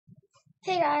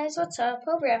Hey guys, what's up?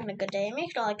 Hope you're having a good day.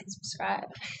 Make sure to like and subscribe.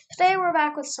 Today we're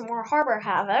back with some more Harbor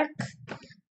Havoc.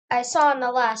 I saw in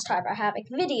the last Harbor Havoc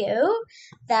video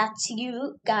that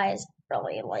you guys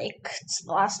really liked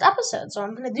the last episode, so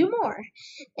I'm gonna do more.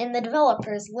 And the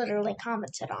developers literally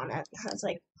commented on it. I was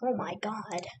like, oh my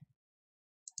god.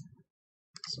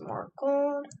 Some more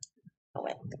gold. Oh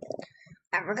wait.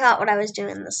 I forgot what I was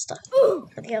doing this stuff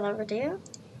for the other video.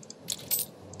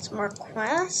 Some more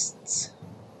quests.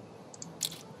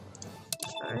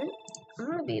 Alright. I'm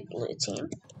gonna be blue team.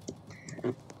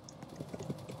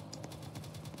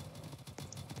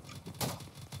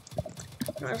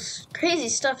 There's crazy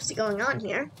stuff is going on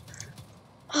here.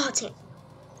 Oh, take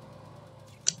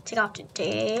off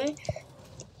today.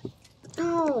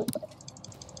 No.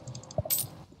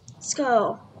 Let's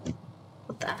go.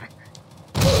 What the heck?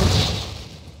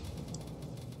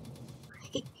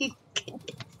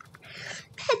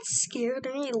 That scared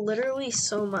me literally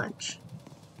so much.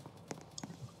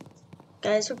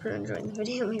 Guys, hope you're enjoying the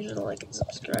video. Make sure to like and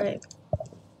subscribe.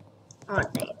 On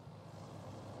night.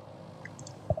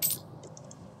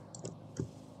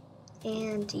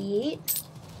 And yeet.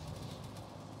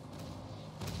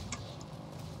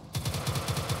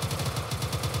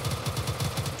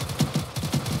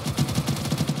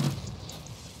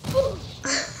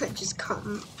 I just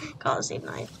caused a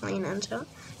knife plane into it.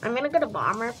 I'm gonna get a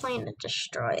bomber plane to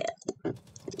destroy it.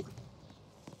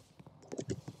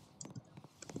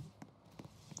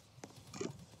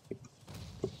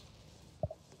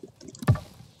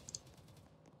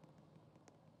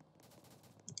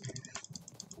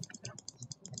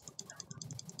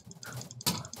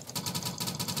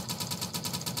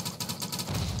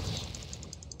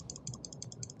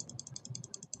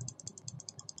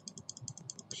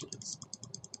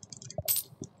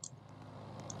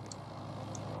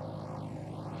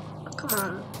 Come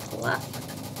on,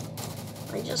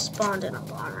 left. I just spawned in a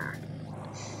bomber.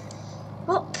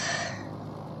 Whoop.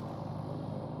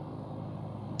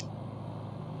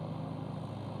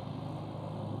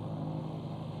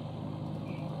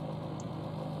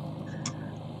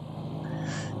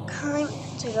 Time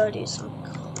to go do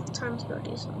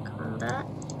some combat.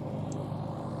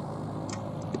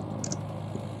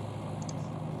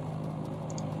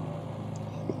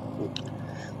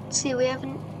 Let's see, we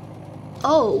haven't.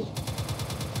 Oh,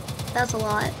 that's a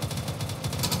lot.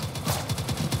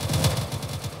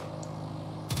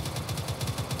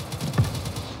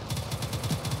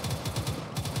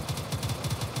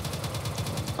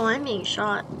 Oh, I'm being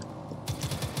shot.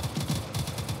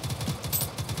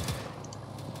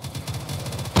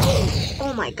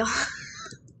 Oh my god.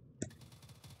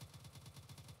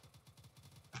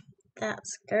 That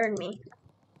scared me.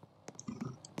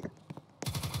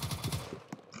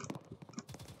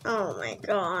 Oh my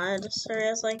god,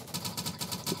 seriously?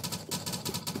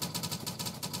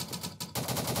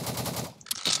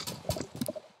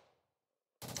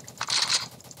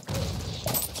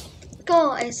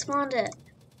 Go, I spawned it.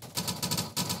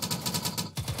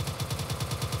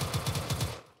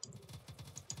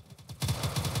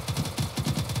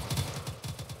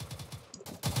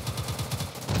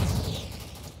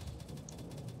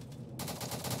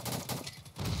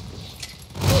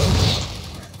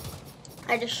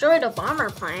 I destroyed a bomber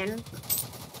plane.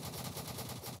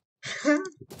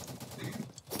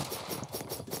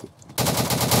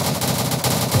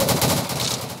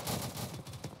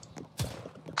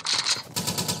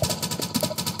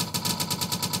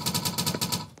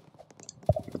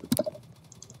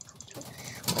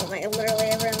 Oh my, literally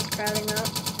everyone's crowding up.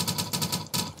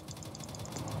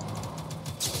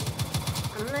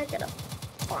 I'm gonna get a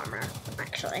bomber,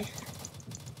 actually.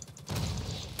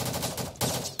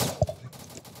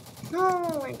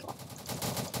 No, my god.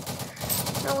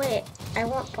 No, wait. I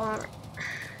want bomber.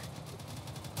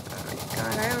 Oh my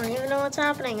god, I don't even know what's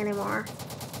happening anymore.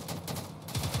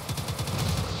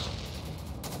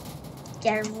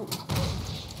 Yeah. Oh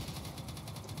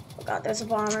god, there's a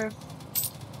bomber.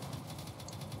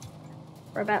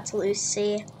 We're about to lose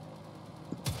C.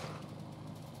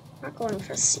 I'm not going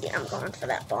for C, I'm going for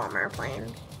that bomber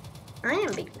plane. I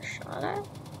am being shot at.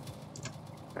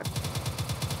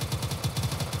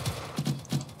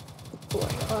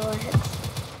 Oh,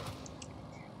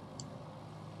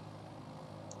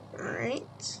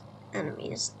 alright.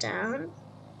 Enemy is down.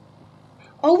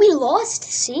 Oh, we lost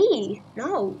C.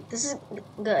 No, this is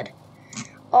good.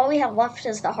 All we have left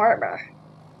is the harbor.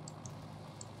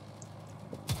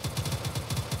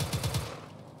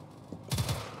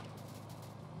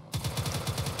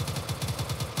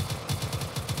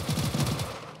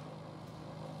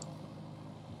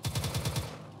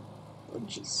 Oh,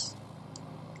 jeez.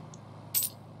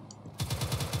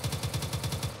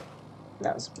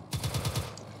 That was.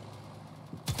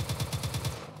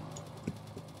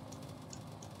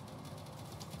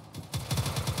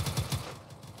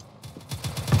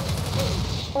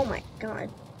 Oh my god.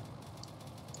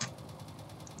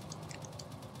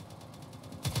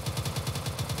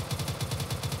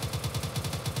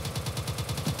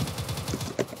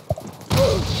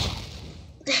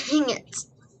 Dang it.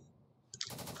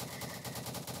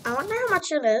 I wonder how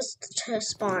much it is to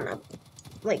spawn a,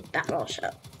 like,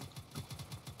 battleship.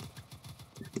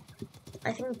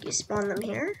 I think you spawn them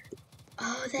here.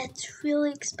 Oh, that's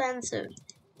really expensive.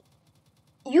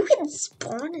 You can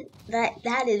spawn it.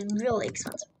 That is really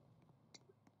expensive.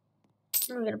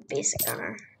 I'm gonna get a basic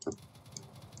gunner.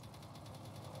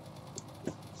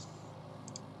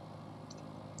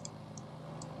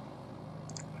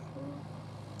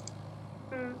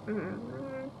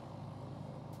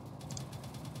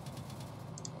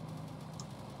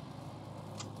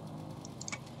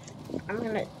 I'm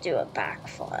gonna do a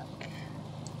backflip.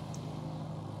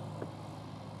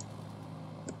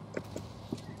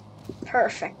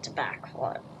 Perfect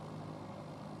backflip.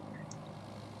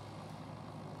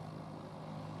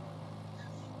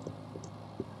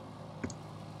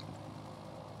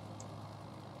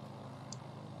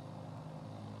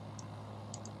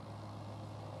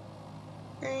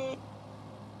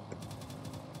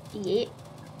 Yeet.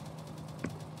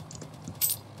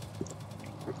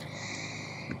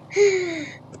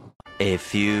 A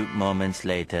few moments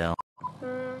later.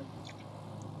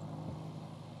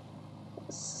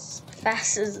 As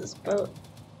fast as this boat.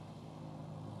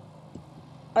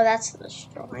 Oh, that's the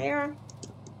destroyer.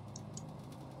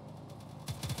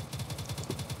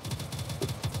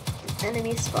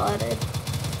 Enemy spotted.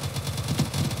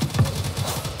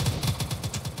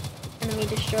 Enemy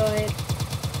destroyed.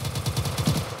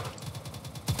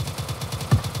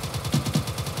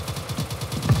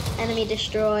 Enemy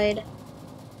destroyed.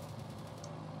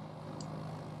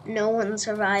 No one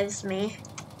survives me.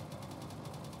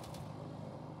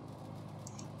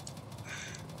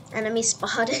 Enemy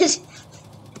spotted.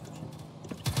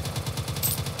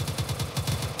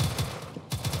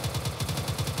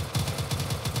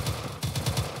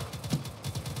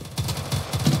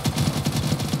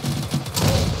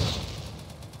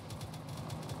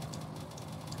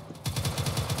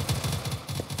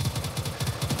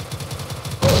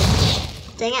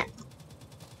 Dang it.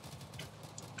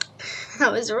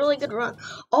 That was a really good run.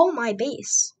 Oh, my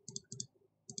base.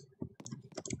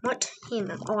 What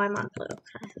team? Oh, I'm on blue.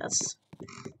 Okay, that's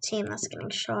team that's getting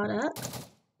shot at.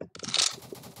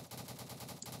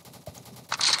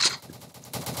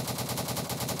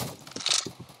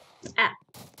 Ah.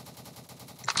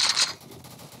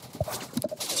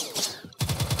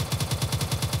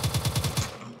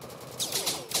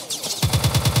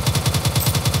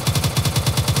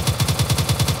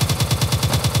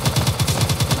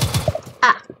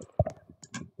 Ah.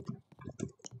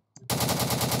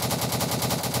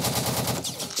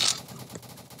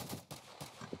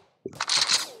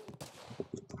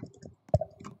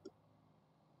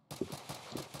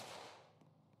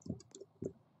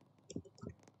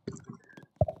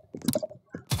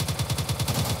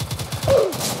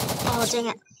 Oh, dang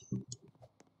it.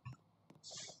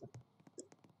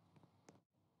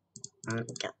 I'm gonna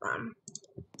get them.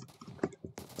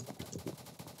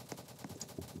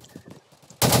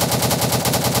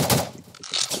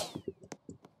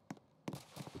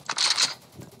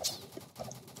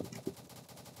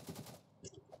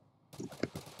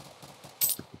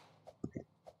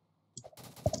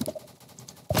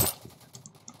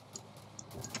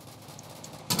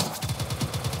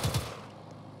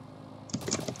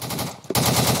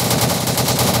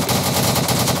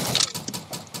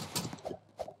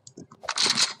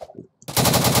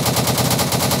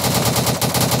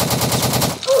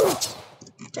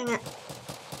 Dang it.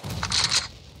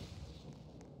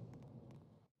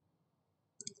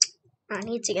 I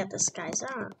need to get these guys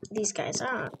out.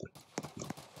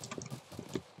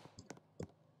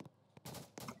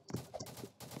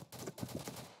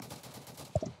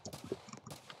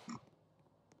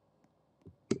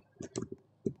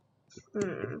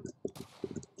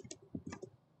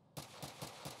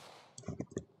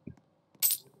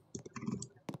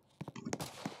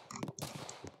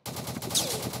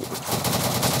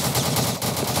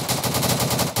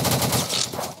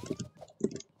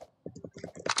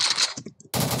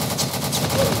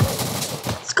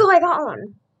 Let's go, I got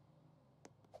one.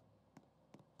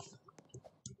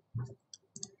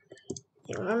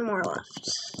 Okay, one more left.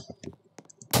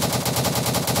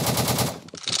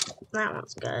 That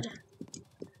one's good.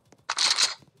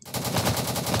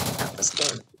 Got this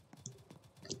game.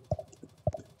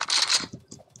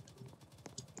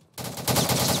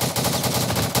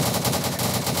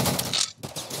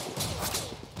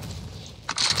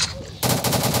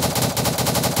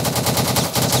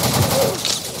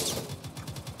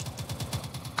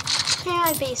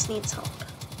 base needs help.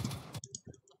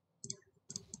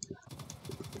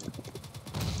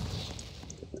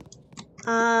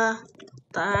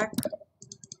 Back.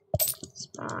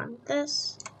 Spawn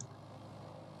this.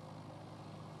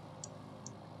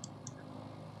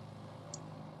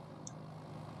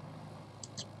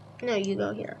 No, you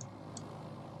go here.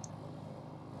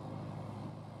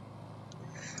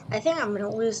 I think I'm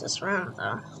gonna lose this round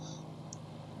though.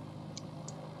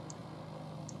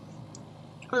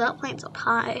 Oh, that plane's up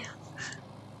high.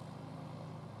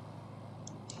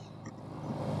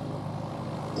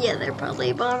 Yeah, they're probably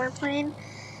a bomber plane.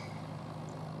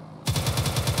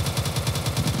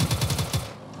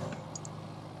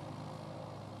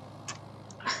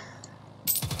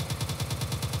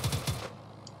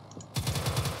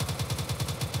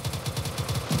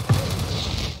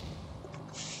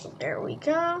 There we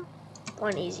go.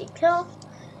 One easy kill.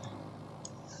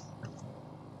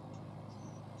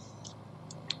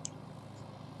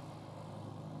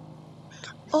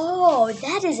 Oh,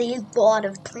 that is a lot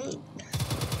of planes.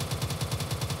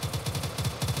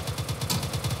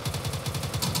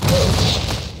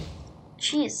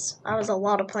 Jeez, that was a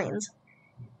lot of planes.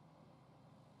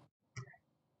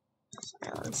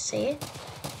 Now, let's see.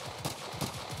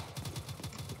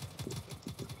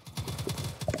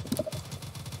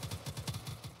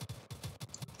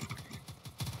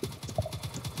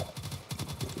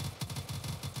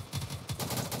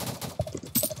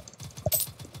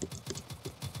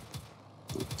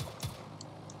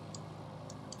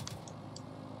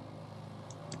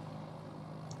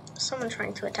 Someone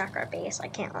trying to attack our base. I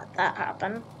can't let that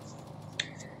happen.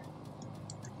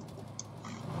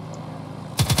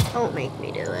 Don't make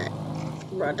me do it.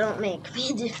 Bro, don't make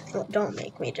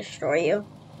me destroy you.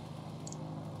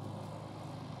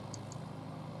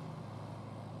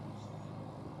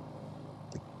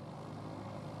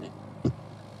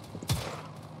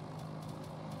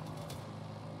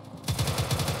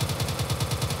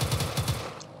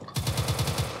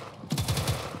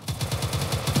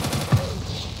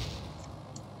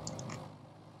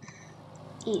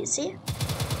 Easy.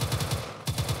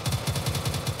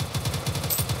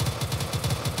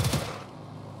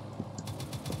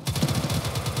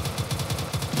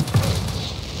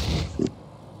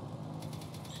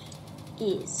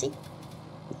 Easy.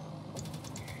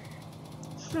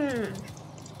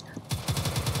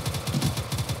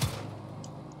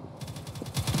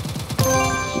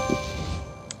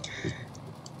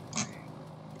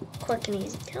 Quick and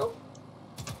easy kill.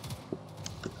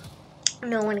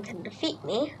 No one can defeat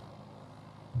me.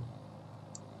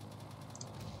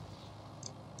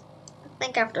 I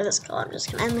think after this kill, I'm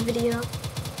just gonna end the video.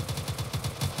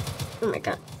 Oh my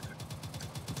god.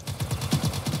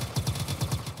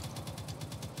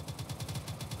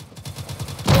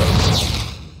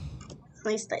 At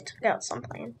least I took out some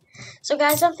plane. So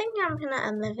guys, I think I'm gonna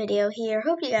end the video here.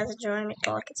 Hope you guys enjoy. Make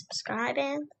sure to like and subscribe,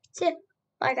 and see ya.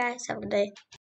 Bye guys. Have a good day.